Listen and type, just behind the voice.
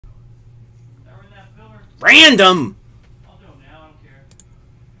Random! I'll do them now, I don't care.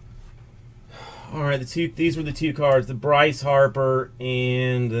 Alright, these were the two cards. The Bryce Harper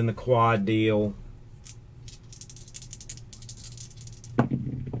and then the quad deal.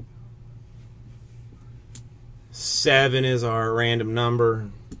 Seven is our random number.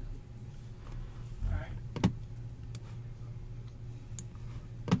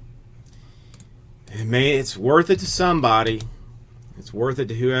 It's worth it to somebody. It's worth it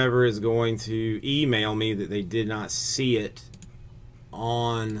to whoever is going to email me that they did not see it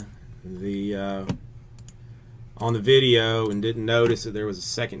on the video and didn't notice that there was a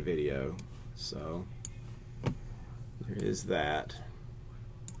second video. So there is that.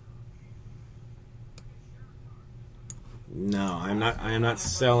 No, I am not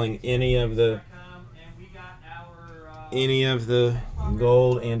selling any of the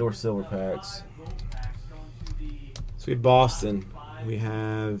gold and or silver packs. So we have Boston. We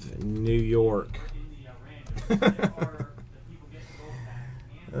have New York.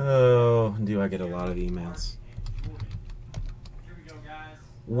 Oh, do I get a lot of emails?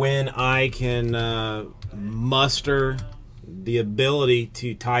 When I can muster the ability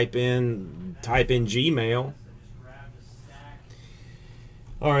to type in Gmail.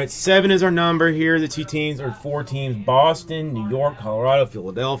 All right, 7 is our number here. The two teams are 4 teams: Boston, New York, Colorado,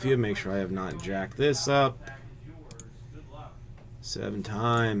 Philadelphia. Make sure I have not jacked this up. 7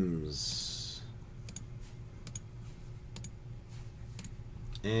 times.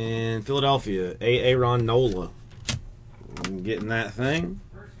 And Philadelphia, Aaron Nola. I'm getting that thing.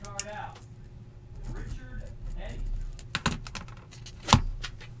 First card out. Richard Petty.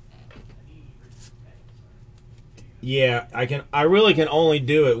 Yeah, I really can only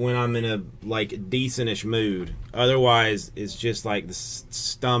do it when I'm in a decentish mood. Otherwise, it's just like the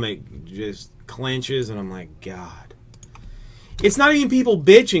stomach just clenches and I'm like, God. It's not even people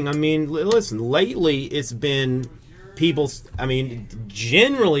bitching. I mean, listen, lately it's been people,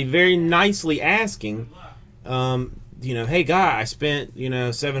 generally very nicely asking, hey, guy, I spent,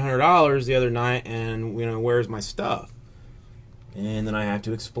 $700 the other night and, where's my stuff? And then I have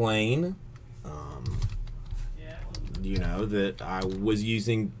to explain, that I was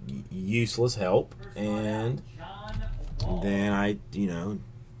using useless help, and then I,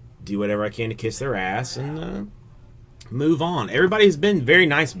 do whatever I can to kiss their ass and, move on. Everybody's been very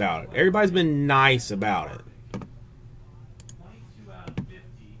nice about it. Everybody's been nice about it.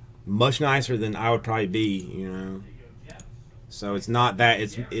 Much nicer than I would probably be, So it's not that.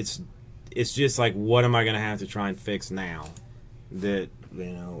 It's just like, what am I going to have to try and fix now? That,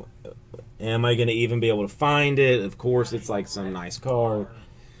 am I going to even be able to find it? Of course, it's like some nice card.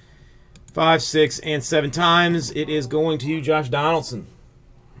 5, 6, and 7 times. It is going to Josh Donaldson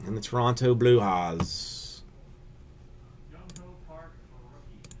and the Toronto Blue Jays.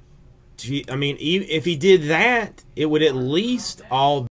 If he did that, it would at least all